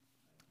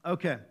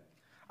Okay.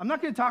 I'm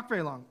not going to talk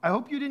very long. I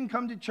hope you didn't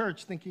come to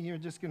church thinking you're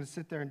just going to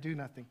sit there and do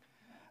nothing.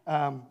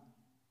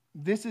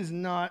 This is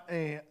not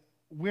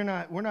we're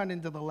not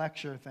into the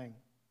lecture thing.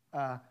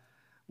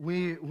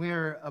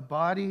 We're a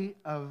body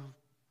of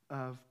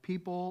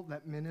people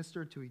that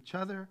minister to each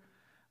other.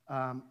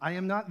 I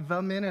am not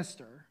the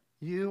minister.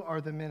 You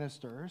are the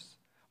ministers.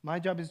 My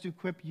job is to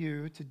equip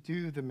you to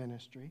do the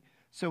ministry.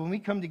 So when we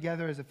come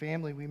together as a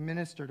family, we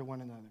minister to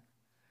one another.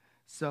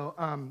 So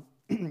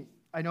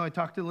I know I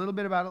talked a little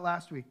bit about it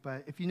last week,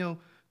 but if you know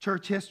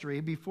church history,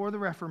 before the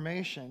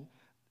Reformation,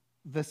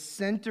 the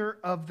center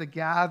of the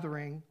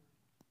gathering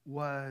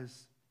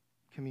was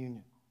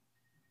communion,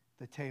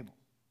 the table.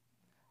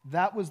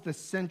 That was the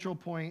central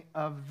point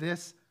of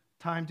this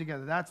time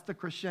together. That's the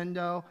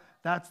crescendo.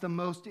 That's the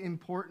most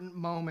important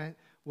moment,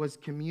 was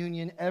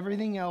communion.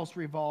 Everything else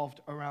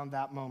revolved around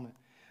that moment.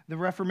 The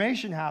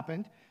Reformation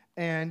happened,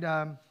 and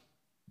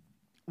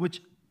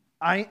which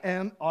I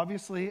am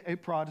obviously a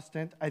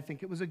Protestant. I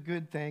think it was a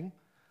good thing.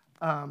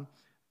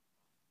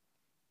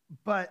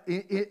 But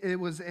it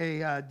was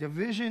a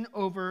division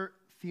over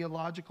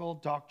theological,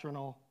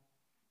 doctrinal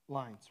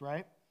lines,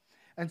 right?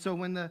 And so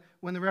when the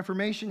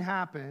Reformation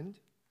happened,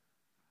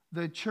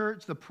 the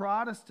church, the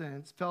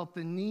Protestants, felt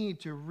the need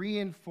to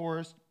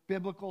reinforce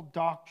biblical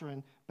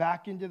doctrine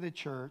back into the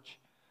church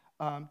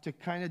to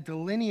kind of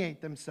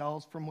delineate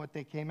themselves from what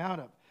they came out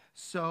of.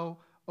 So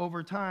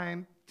over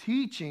time,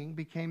 teaching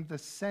became the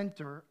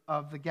center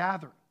of the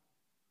gathering.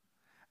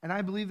 And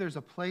I believe there's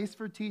a place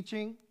for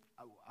teaching.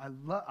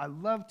 I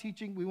love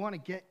teaching. We want to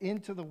get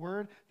into the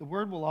Word. The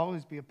Word will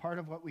always be a part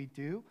of what we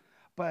do.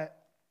 But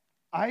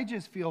I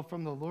just feel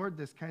from the Lord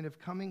this kind of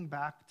coming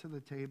back to the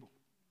table.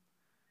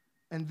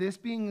 And this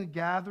being the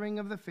gathering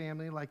of the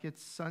family, like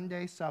it's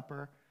Sunday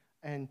supper,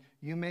 and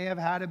you may have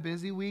had a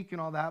busy week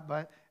and all that,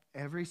 but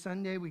every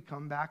Sunday we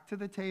come back to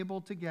the table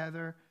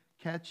together,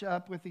 catch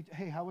up with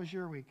hey, how was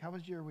your week? How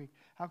was your week?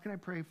 How can I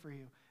pray for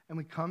you? And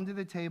we come to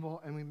the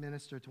table and we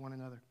minister to one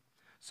another.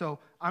 So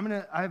I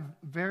have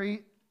a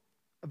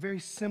very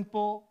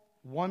simple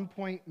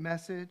one-point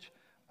message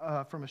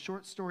from a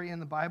short story in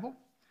the Bible,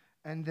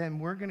 and then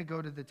we're going to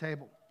go to the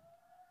table.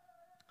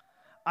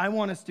 I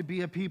want us to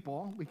be a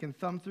people. We can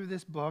thumb through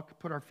this book,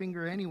 put our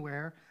finger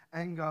anywhere,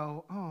 and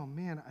go, oh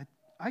man,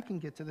 I can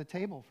get to the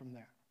table from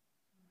there.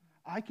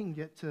 I can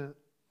get to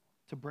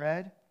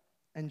bread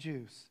and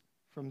juice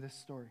from this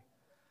story.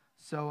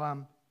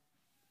 So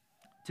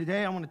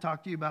today I want to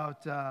talk to you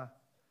about a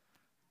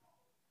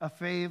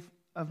fave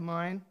of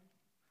mine.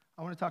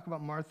 I want to talk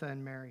about Martha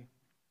and Mary.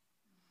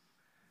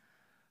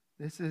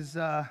 This is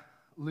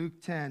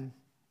Luke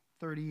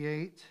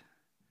 10:38.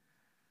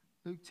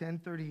 Luke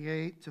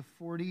 10:38 to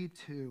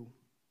 42.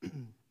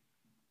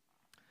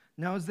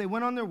 Now as they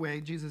went on their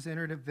way, Jesus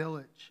entered a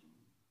village,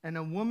 and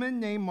a woman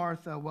named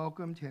Martha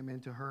welcomed him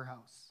into her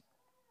house.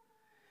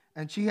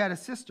 And she had a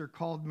sister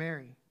called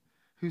Mary,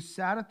 who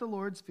sat at the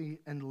Lord's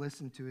feet and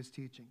listened to his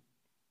teaching.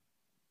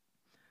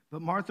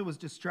 But Martha was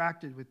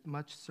distracted with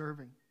much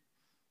serving.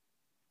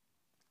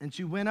 And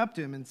she went up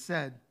to him and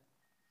said,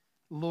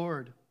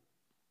 Lord,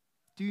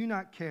 do you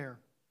not care?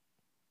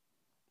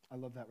 I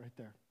love that right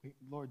there.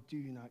 Lord, do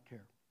you not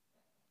care?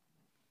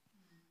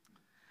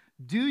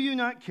 Do you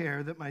not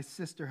care that my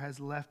sister has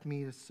left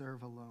me to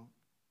serve alone?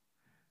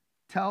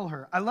 Tell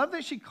her. I love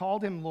that she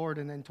called him Lord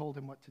and then told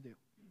him what to do.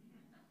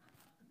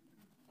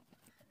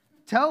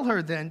 Tell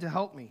her then to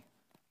help me.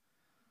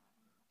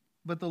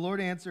 But the Lord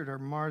answered her,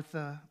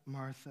 Martha,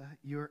 Martha,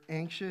 you're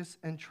anxious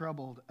and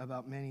troubled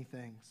about many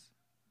things.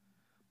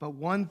 But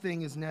one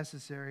thing is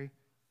necessary.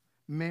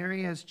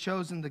 Mary has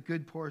chosen the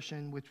good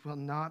portion, which will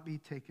not be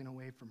taken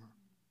away from her.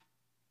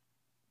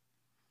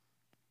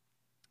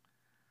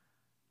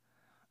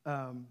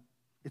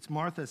 It's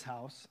Martha's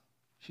house.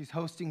 She's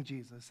hosting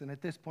Jesus. And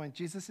at this point,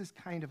 Jesus is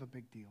kind of a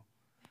big deal.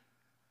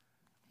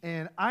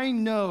 And I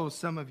know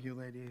some of you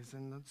ladies,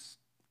 and it's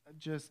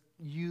just,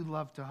 you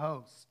love to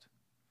host.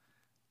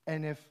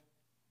 And if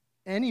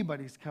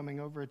anybody's coming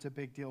over, it's a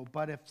big deal.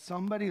 But if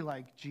somebody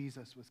like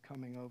Jesus was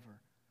coming over,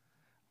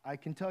 I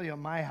can tell you at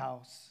my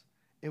house,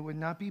 it would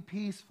not be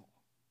peaceful.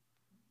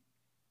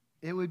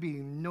 It would be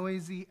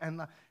noisy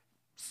and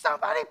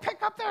somebody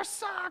pick up their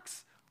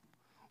socks.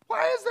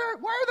 Why is there a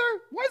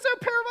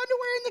pair of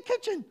underwear in the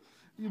kitchen?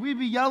 We'd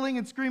be yelling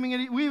and screaming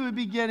at it. We would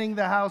be getting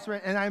the house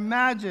right. And I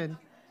imagine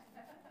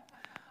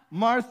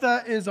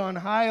Martha is on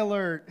high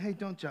alert. Hey,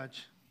 don't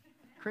judge.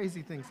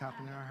 Crazy things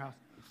happen in our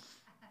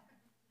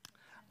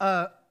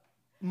house.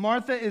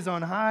 Martha is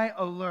on high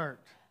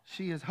alert.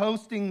 She is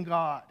hosting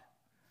God.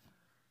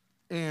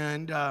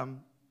 And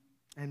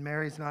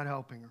Mary's not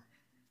helping her.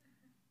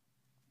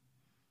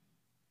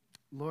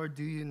 Lord,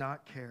 do you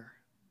not care?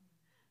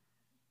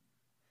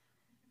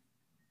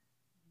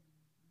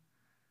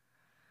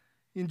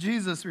 And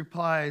Jesus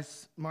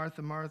replies,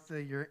 Martha,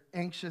 Martha, you're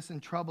anxious and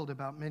troubled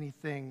about many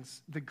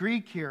things. The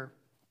Greek here,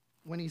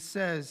 when he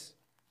says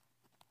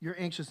you're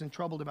anxious and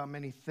troubled about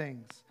many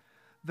things,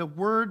 the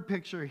word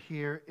picture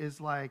here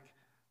is like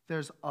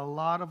there's a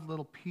lot of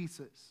little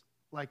pieces,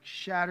 like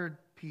shattered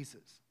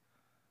pieces.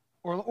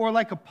 Or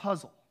like a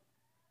puzzle.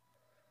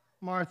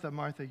 Martha,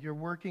 Martha, you're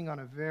working on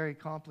a very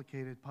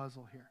complicated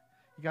puzzle here.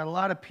 You got a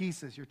lot of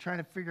pieces. You're trying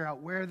to figure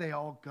out where they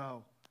all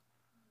go.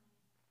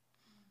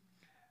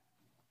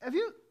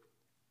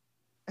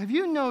 Have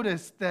you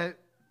noticed that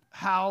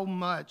how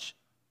much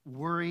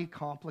worry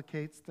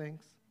complicates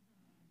things?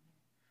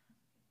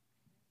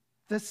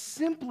 The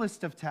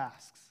simplest of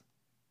tasks.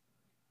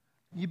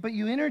 But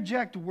you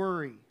interject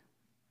worry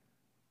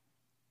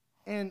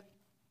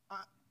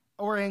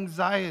or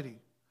anxiety.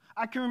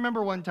 I can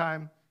remember one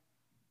time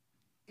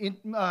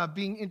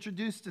being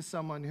introduced to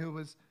someone who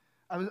was,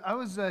 I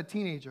was a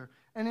teenager,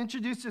 and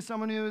introduced to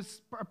someone who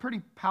was a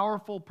pretty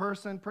powerful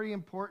person, pretty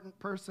important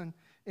person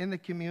in the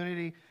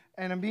community.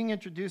 And I'm being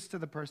introduced to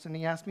the person.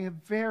 He asked me a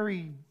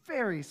very,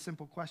 very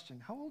simple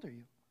question. How old are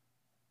you?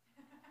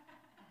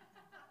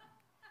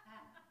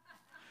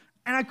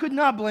 And I could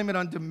not blame it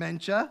on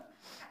dementia.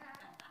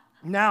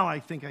 Now I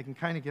think I can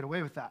kind of get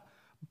away with that.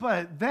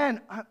 But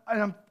then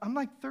I'm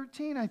like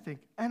 13, I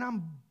think,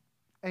 and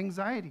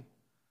anxiety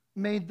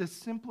made the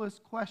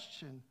simplest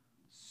question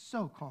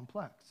so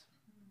complex.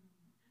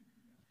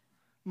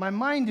 My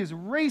mind is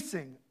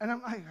racing, and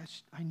I'm like,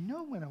 I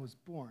know when I was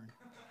born.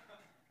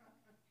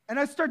 And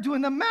I start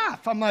doing the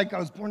math. I'm like, I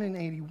was born in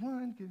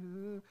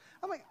 81.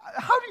 I'm like,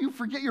 how do you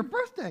forget your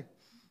birthday?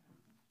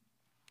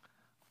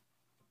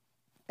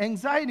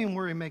 Anxiety and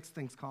worry makes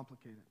things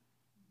complicated.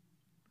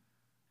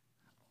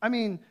 I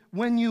mean,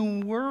 when you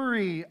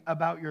worry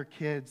about your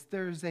kids,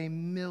 there's a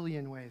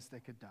million ways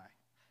they could die.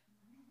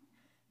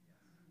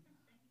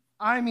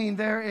 I mean,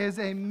 there is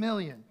a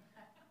million.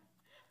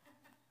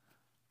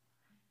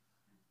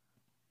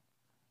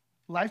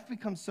 Life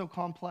becomes so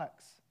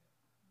complex.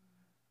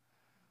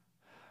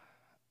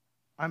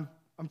 I'm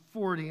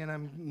 40 and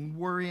I'm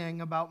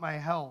worrying about my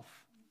health.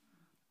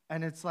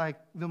 And it's like,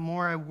 the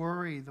more I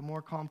worry, the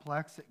more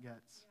complex it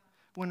gets.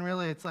 When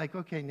really it's like,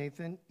 okay,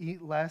 Nathan,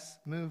 eat less,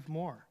 move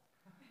more.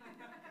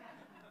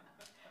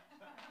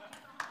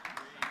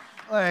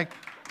 But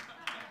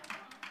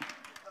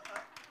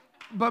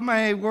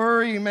my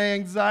worry, my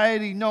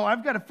anxiety, no,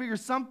 I've got to figure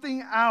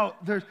something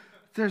out.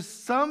 There's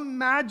some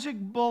magic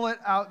bullet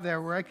out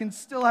there where I can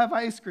still have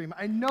ice cream.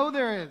 I know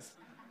there is.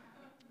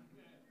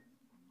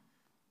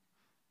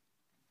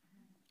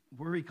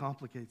 Worry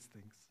complicates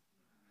things.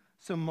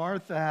 So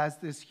Martha has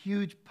this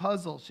huge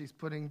puzzle she's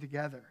putting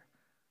together.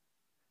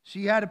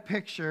 She had a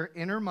picture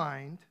in her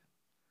mind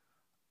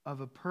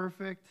of a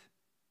perfect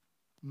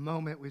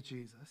moment with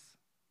Jesus,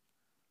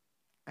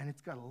 and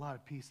it's got a lot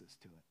of pieces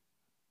to it.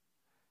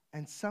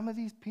 And some of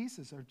these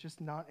pieces are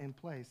just not in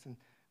place, and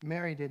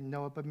Mary didn't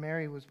know it, but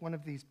Mary was one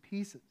of these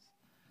pieces.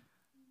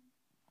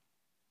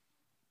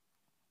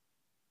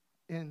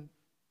 And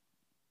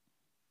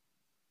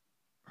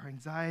her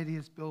anxiety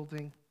is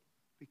building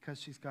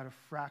because she's got a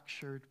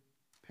fractured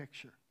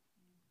picture.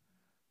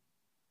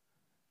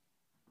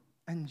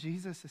 And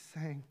Jesus is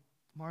saying,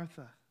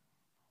 Martha,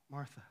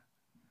 Martha,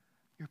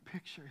 your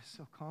picture is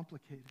so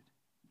complicated.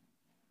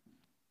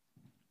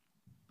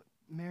 But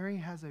Mary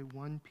has a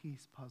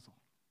one-piece puzzle.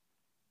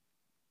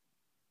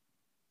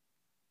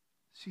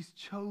 She's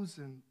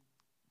chosen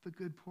the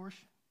good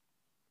portion.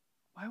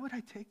 Why would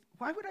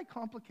I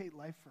complicate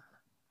life for her?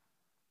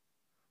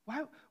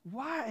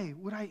 Why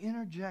would I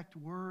interject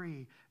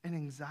worry and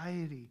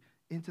anxiety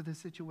into the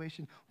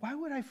situation? Why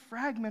would I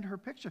fragment her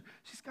picture?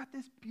 She's got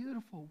this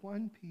beautiful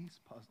one-piece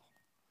puzzle.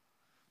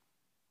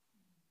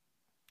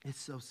 It's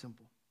so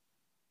simple.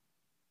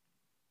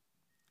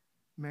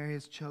 Mary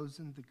has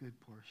chosen the good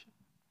portion.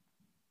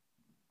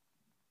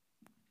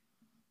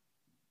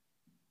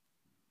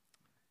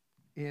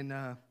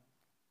 In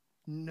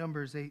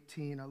Numbers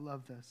 18, I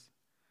love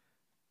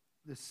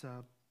this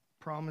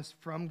promise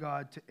from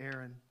God to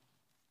Aaron.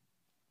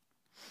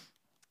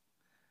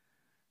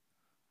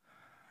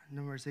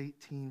 Numbers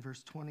 18,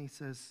 verse 20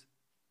 says,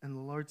 "And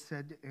the Lord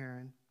said to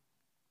Aaron,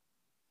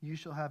 you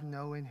shall have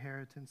no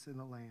inheritance in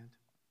the land."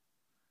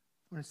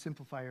 I'm going to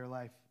simplify your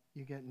life.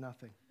 You get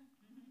nothing.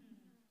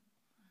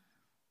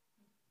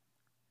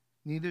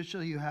 Neither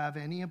shall you have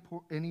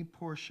any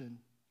portion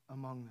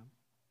among them.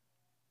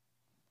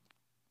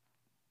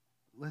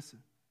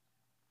 Listen.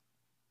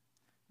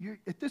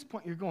 At this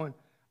point, you're going,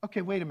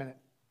 okay, wait a minute.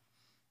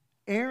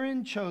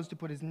 Aaron chose to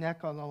put his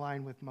neck on the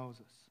line with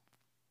Moses,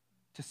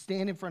 to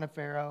stand in front of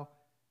Pharaoh.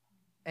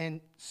 And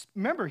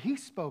remember, he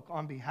spoke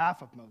on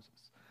behalf of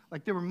Moses.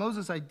 Like, there were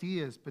Moses'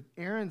 ideas, but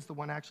Aaron's the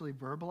one actually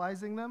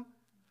verbalizing them.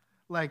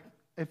 Like,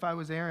 if I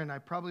was Aaron, I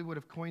probably would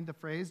have coined the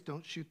phrase,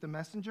 "Don't shoot the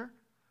messenger."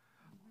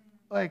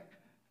 Like,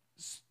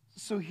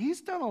 so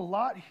he's done a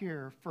lot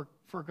here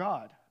for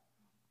God.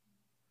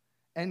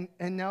 And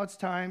now it's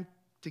time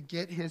to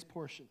get his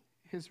portion,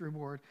 his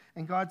reward.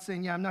 And God's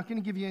saying, yeah, I'm not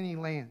going to give you any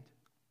land.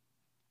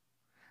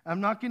 I'm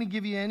not going to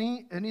give you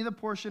any of the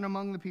portion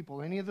among the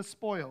people, any of the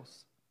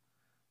spoils.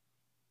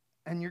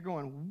 And you're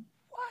going,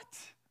 what?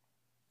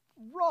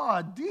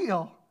 Raw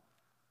deal.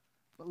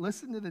 But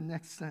listen to the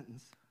next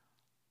sentence.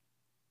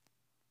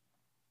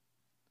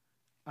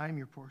 I'm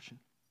your portion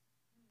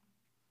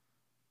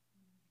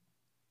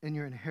and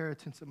your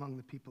inheritance among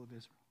the people of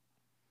Israel.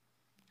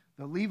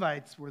 The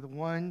Levites were the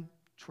one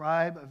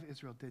tribe of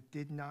Israel that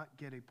did not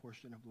get a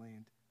portion of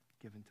land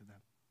given to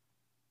them.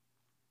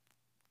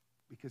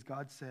 Because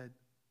God said,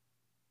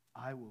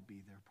 I will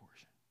be their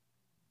portion.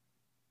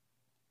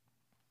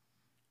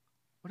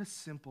 What a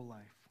simple life.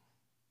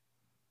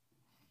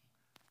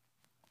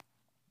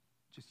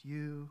 Just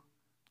you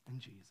and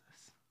Jesus.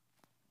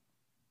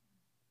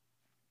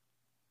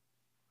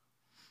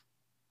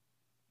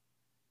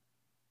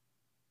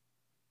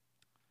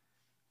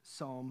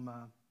 Psalm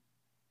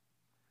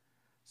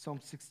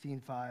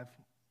 16:5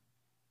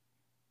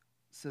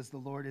 says, the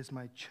Lord is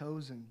my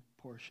chosen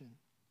portion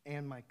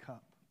and my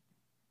cup.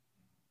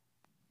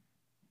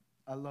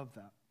 I love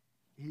that.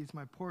 He's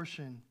my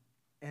portion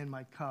and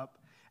my cup.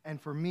 And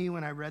for me,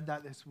 when I read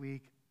that this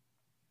week,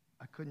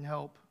 I couldn't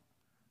help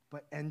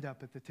but end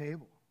up at the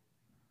table.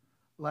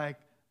 Like,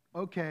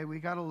 okay, we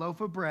got a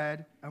loaf of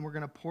bread and we're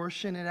going to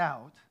portion it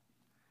out.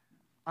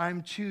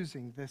 I'm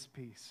choosing this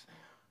piece.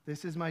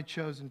 This is my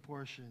chosen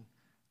portion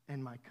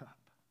and my cup.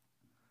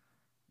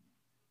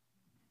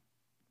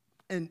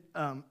 And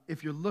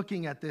if you're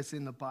looking at this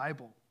in the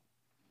Bible,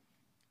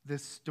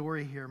 this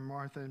story here,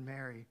 Martha and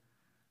Mary,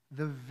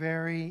 the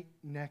very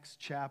next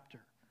chapter,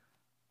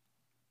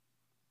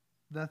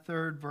 the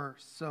third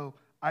verse. So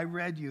I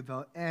read you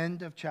the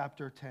end of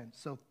chapter 10.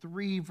 So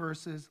 3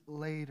 verses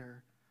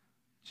later,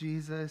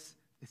 Jesus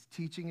is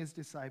teaching his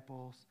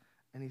disciples,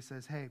 and he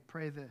says, hey,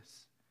 pray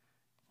this.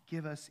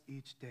 Give us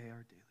each day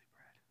our daily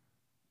bread.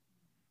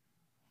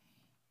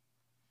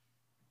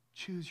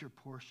 Choose your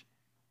portion.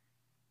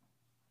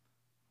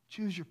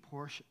 Choose your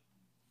portion.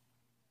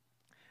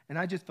 And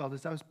I just felt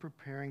as I was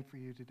preparing for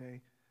you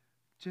today,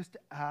 just to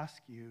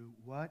ask you,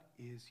 what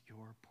is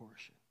your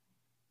portion?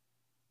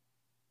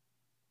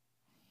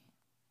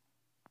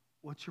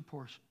 What's your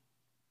portion?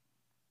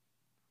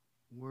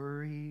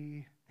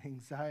 Worry,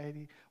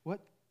 anxiety?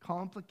 What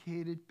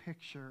complicated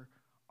picture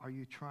are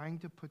you trying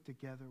to put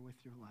together with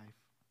your life?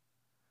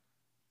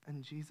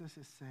 And Jesus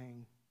is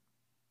saying,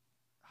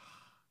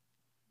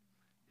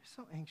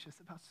 you're so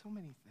anxious about so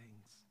many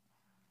things.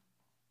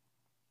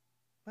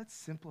 Let's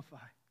simplify.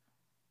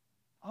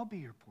 I'll be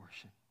your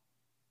portion.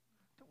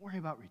 Don't worry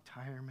about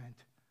retirement.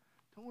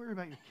 Don't worry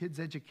about your kids'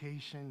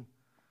 education.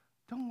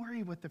 Don't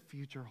worry what the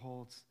future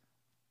holds.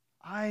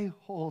 I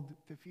hold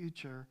the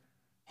future,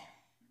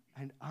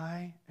 and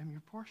I am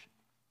your portion.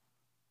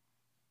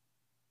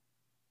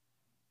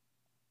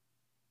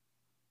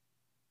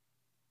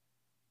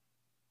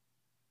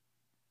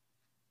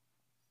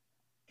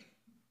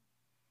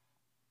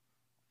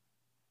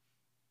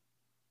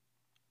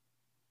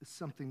 It's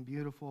something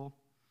beautiful,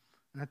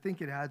 and I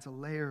think it adds a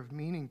layer of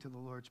meaning to the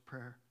Lord's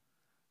Prayer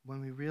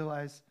when we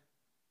realize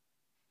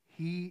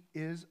he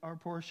is our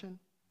portion.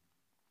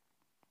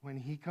 When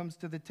he comes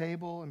to the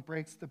table and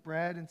breaks the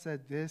bread and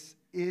said, this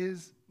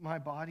is my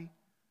body.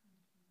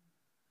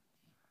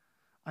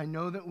 I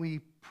know that we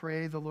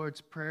pray the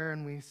Lord's Prayer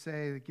and we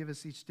say, give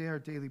us each day our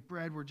daily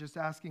bread. We're just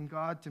asking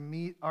God to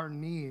meet our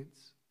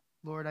needs.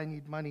 Lord, I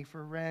need money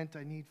for rent.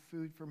 I need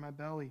food for my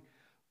belly.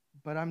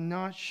 But I'm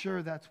not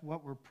sure that's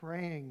what we're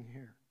praying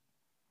here.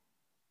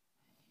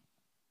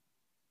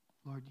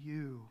 Lord,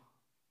 you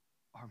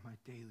are my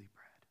daily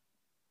bread.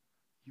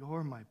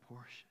 You're my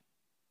portion.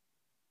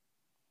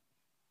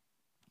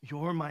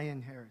 You're my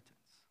inheritance.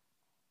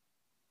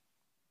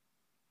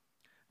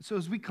 So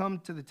as we come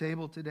to the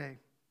table today,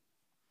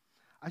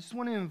 I just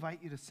want to invite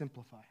you to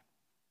simplify.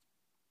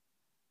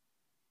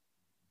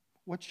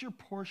 What's your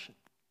portion?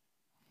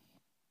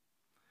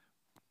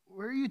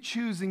 Where are you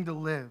choosing to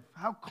live?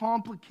 How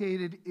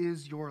complicated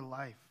is your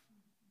life?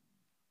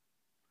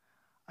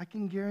 I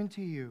can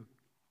guarantee you,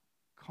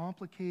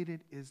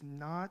 complicated is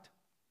not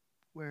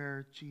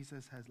where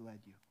Jesus has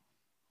led you.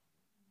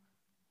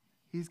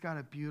 He's got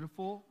a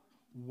beautiful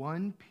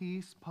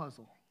one-piece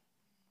puzzle,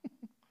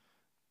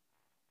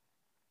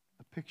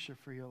 a picture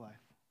for your life.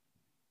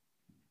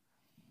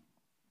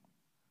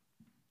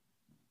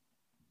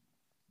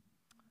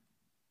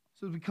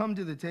 So as we come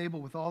to the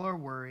table with all our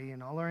worry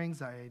and all our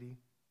anxiety,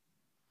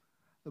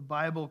 the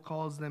Bible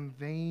calls them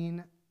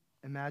vain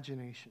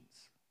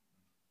imaginations.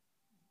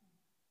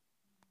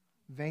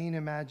 Vain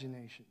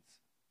imaginations.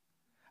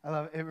 I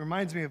love it. It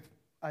reminds me of,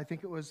 I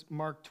think it was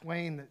Mark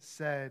Twain that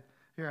said,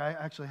 here, I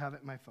actually have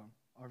it in my phone.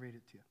 I'll read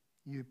it to you.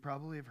 You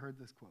probably have heard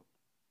this quote.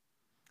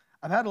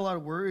 I've had a lot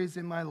of worries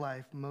in my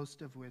life,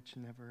 most of which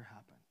never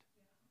happened.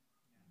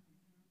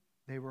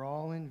 They were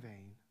all in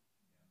vain.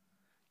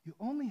 You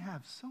only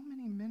have so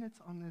many minutes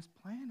on this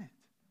planet.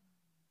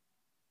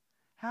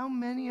 How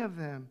many of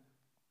them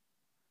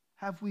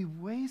have we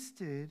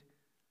wasted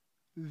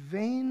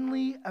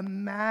vainly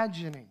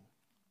imagining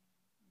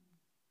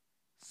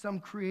some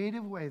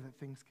creative way that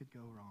things could go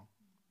wrong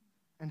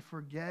and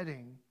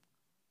forgetting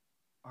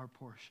our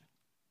portion?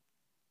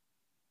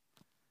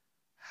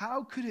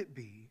 How could it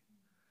be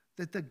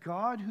that the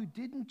God who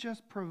didn't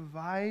just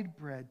provide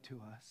bread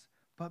to us,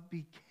 but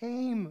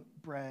became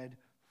bread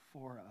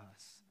for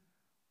us,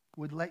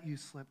 would let you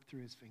slip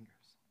through his fingers?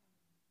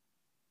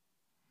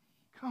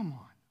 Come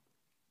on.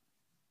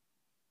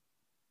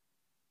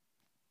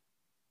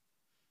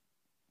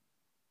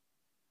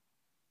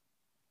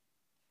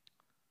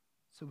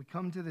 So we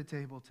come to the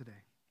table today.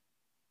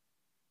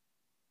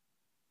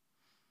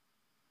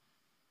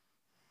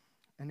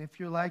 And if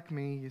you're like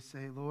me, you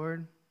say,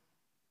 Lord,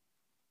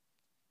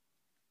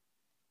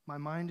 my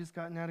mind has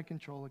gotten out of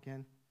control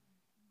again.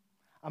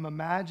 I'm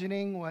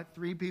imagining what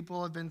 3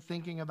 people have been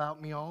thinking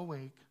about me all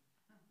week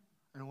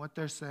and what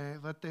they're saying,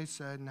 what they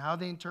said, and how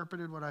they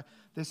interpreted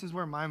this is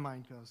where my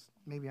mind goes.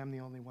 Maybe I'm the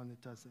only one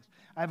that does this.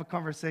 I have a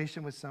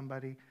conversation with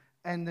somebody,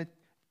 and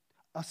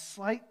a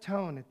slight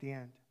tone at the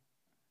end,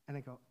 and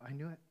I go, I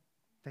knew it.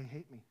 They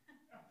hate me.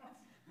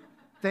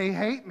 They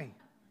hate me.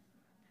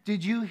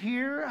 Did you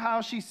hear how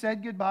she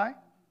said goodbye?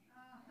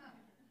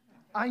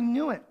 I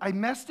knew it. I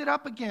messed it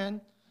up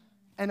again,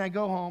 and I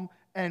go home,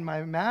 and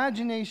my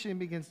imagination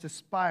begins to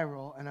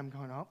spiral, and I'm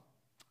going, oh,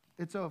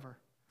 it's over.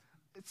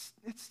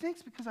 It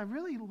stinks because I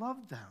really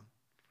loved them.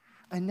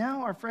 And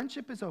now our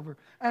friendship is over.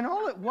 And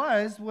all it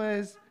was,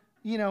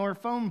 her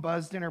phone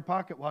buzzed in her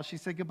pocket while she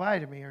said goodbye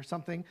to me or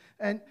something.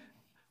 And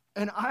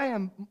I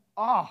am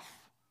off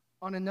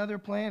on another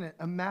planet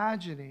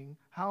imagining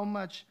how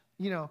much,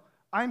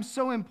 I'm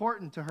so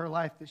important to her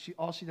life that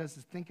all she does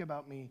is think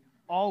about me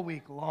all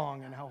week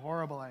long and how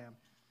horrible I am.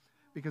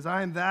 Because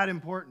I am that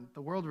important.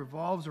 The world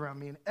revolves around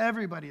me, and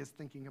everybody is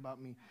thinking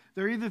about me.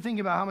 They're either thinking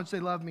about how much they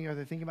love me or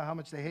they're thinking about how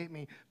much they hate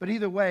me. But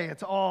either way,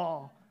 it's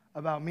all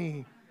about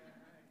me.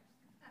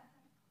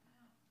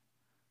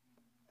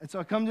 And so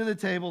I come to the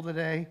table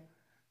today.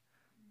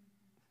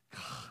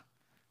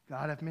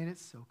 God, I've made it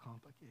so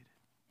complicated.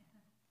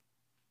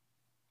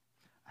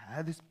 I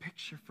had this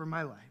picture for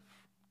my life.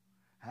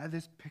 I had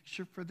this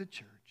picture for the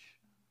church.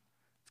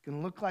 It's going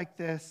to look like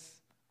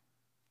this.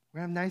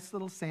 We're going to have nice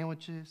little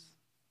sandwiches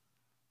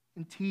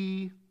and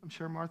tea. I'm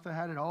sure Martha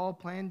had it all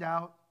planned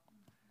out.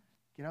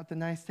 Get out the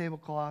nice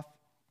tablecloth.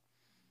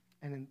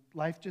 And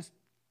life just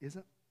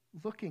isn't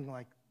looking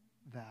like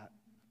that.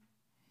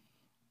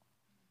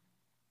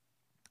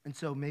 And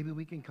so maybe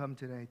we can come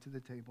today to the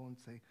table and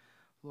say,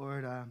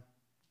 Lord, I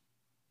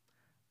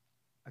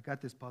got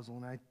this puzzle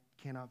and I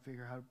cannot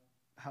figure out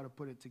how to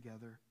put it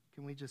together.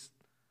 Can we just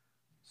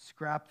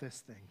scrap this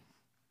thing?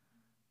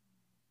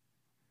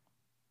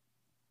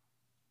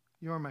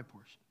 You're my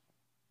portion.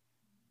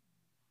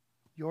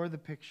 You're the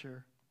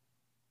picture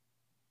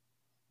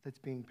that's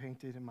being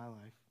painted in my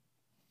life.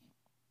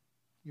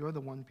 You're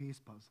the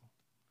one-piece puzzle.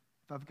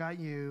 If I've got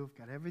you, I've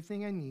got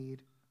everything I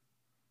need.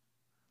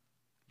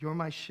 You're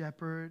my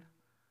shepherd.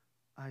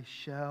 I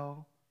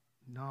shall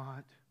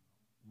not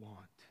want.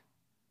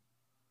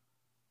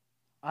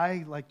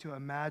 I like to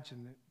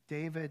imagine that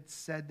David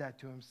said that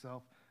to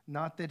himself,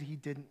 not that he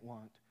didn't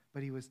want,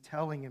 but he was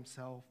telling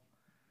himself,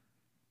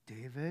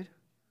 David,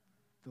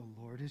 the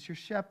Lord is your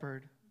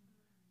shepherd.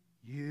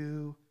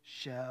 You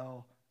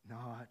shall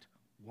not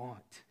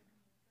want.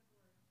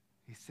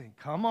 He's saying,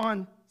 come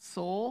on,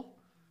 soul.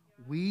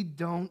 We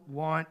don't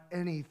want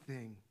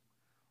anything.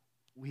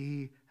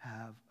 We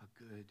have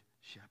a good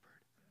shepherd.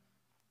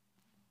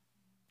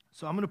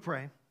 So I'm going to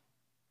pray.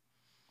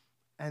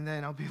 And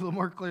then I'll be a little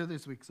more clear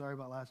this week. Sorry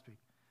about last week.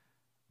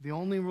 The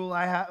only rule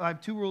I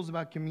have 2 rules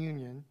about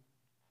communion.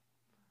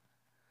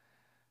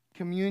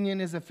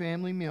 Communion is a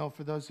family meal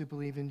for those who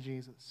believe in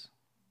Jesus.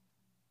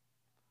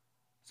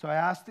 So I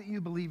ask that you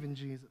believe in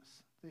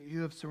Jesus, that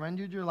you have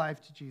surrendered your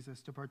life to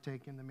Jesus to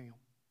partake in the meal.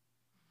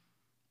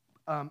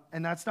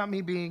 And that's not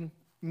me being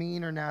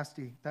mean or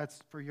nasty.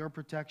 That's for your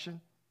protection.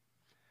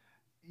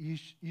 You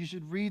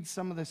should read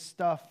some of the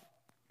stuff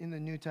in the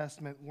New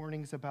Testament,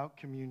 warnings about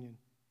communion,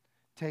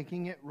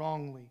 taking it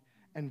wrongly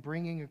and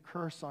bringing a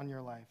curse on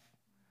your life.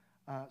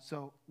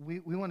 So we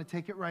want to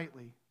take it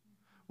rightly.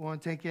 We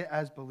want to take it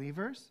as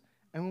believers,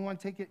 and we want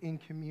to take it in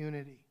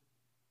community,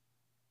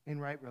 in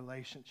right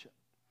relationship.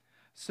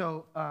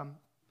 So,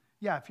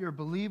 if you're a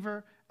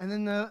believer, and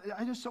then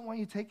I just don't want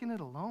you taking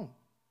it alone.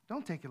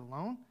 Don't take it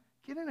alone.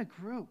 Get in a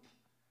group.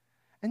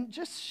 And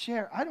just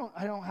share. I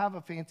don't have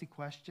a fancy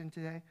question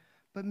today,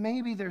 but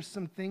maybe there's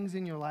some things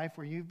in your life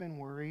where you've been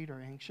worried or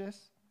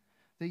anxious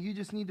that you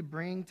just need to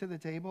bring to the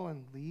table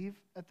and leave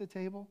at the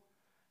table.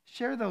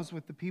 Share those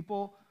with the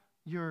people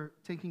you're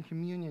taking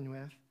communion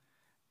with.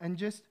 And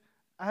just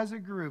as a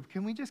group,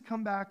 can we just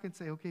come back and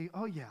say, okay,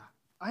 oh yeah,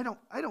 I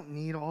don't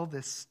need all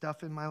this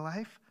stuff in my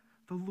life.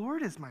 The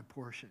Lord is my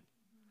portion.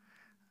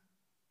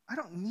 I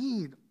don't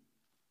need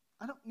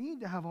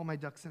to have all my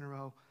ducks in a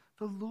row.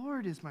 The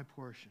Lord is my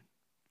portion.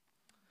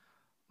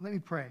 Let me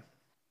pray.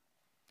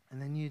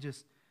 And then you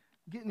just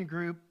get in a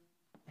group,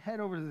 head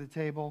over to the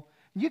table.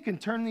 You can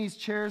turn these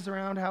chairs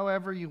around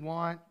however you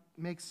want,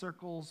 make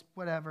circles,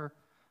 whatever.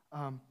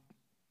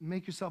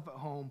 Make yourself at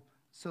home.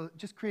 So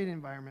just create an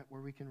environment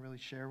where we can really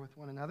share with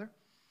one another.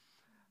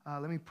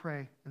 Let me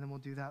pray, and then we'll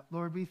do that.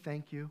 Lord, we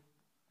thank you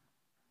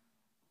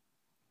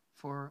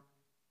for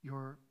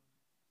your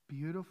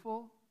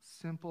beautiful,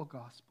 simple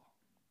gospel.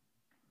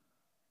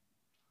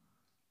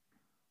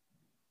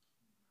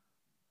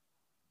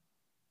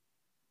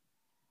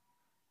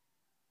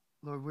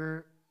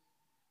 Lord,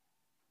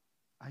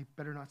 I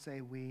better not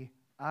say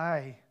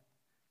I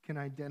can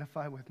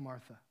identify with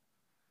Martha.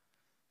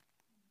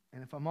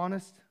 And if I'm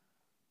honest,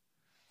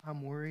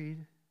 I'm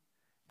worried,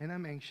 and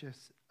I'm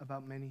anxious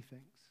about many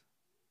things.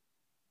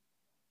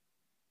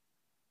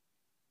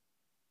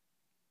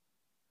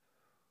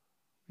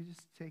 We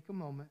just take a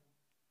moment,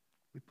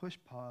 we push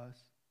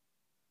pause,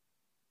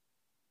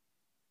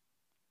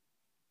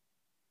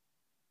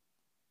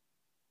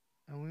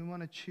 and we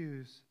want to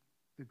choose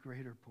the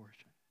greater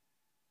portion.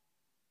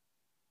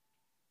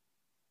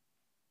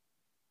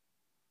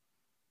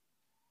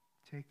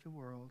 Take the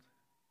world,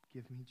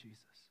 give me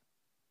Jesus.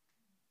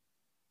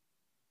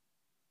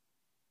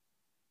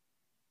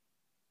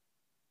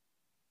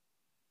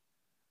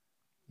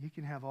 You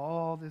can have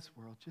all this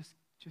world, just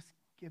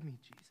give me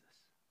Jesus.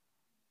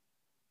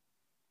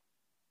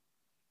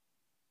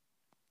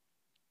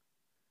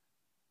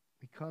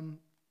 We come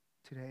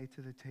today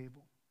to the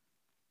table,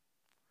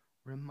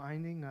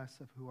 reminding us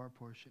of who our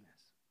portion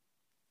is.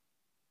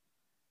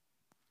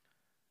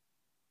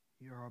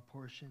 You're our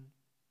portion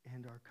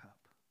and our cup.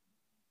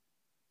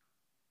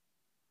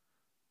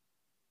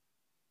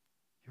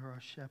 You're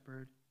our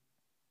shepherd.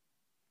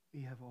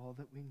 We have all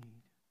that we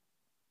need.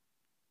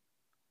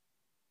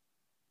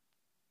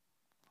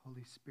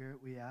 Holy Spirit,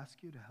 we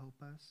ask you to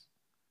help us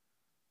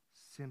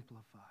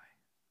simplify.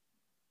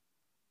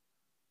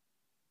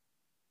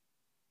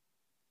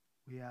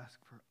 We ask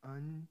for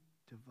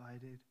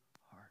undivided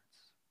hearts.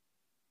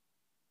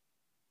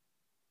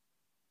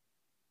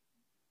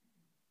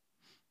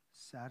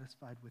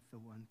 Satisfied with the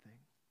one thing.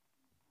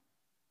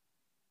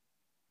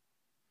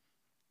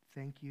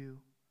 Thank you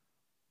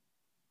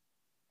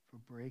for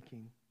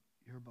breaking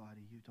your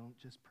body. You don't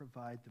just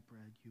provide the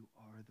bread, you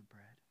are the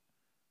bread.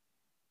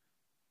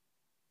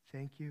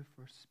 Thank you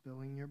for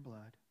spilling your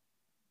blood.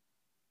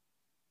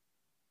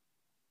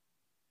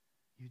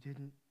 You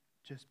didn't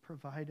just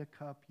provide a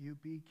cup, you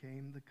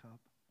became the cup.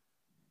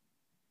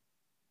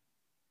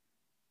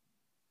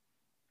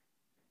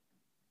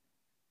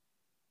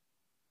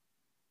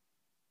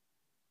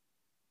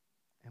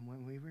 And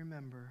when we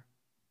remember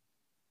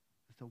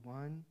that the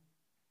one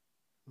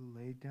who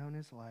laid down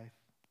his life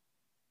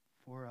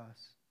for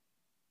us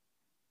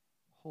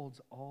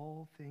holds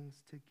all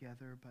things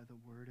together by the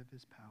word of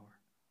his power,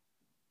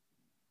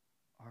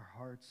 our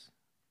hearts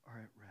are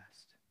at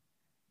rest.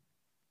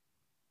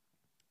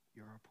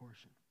 You're our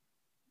portion.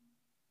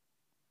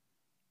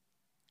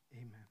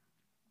 Amen.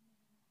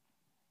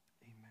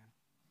 Amen.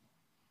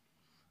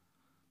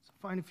 So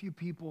find a few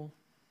people,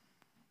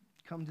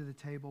 come to the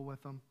table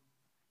with them,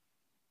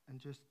 and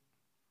just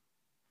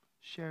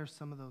share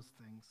some of those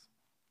things,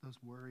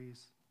 those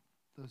worries,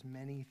 those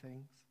many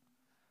things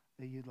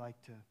that you'd like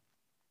to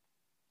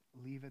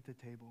leave at the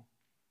table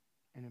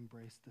and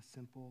embrace the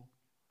simple,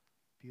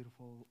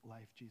 beautiful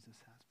life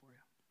Jesus has for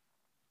you.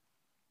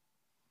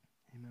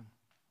 Amen.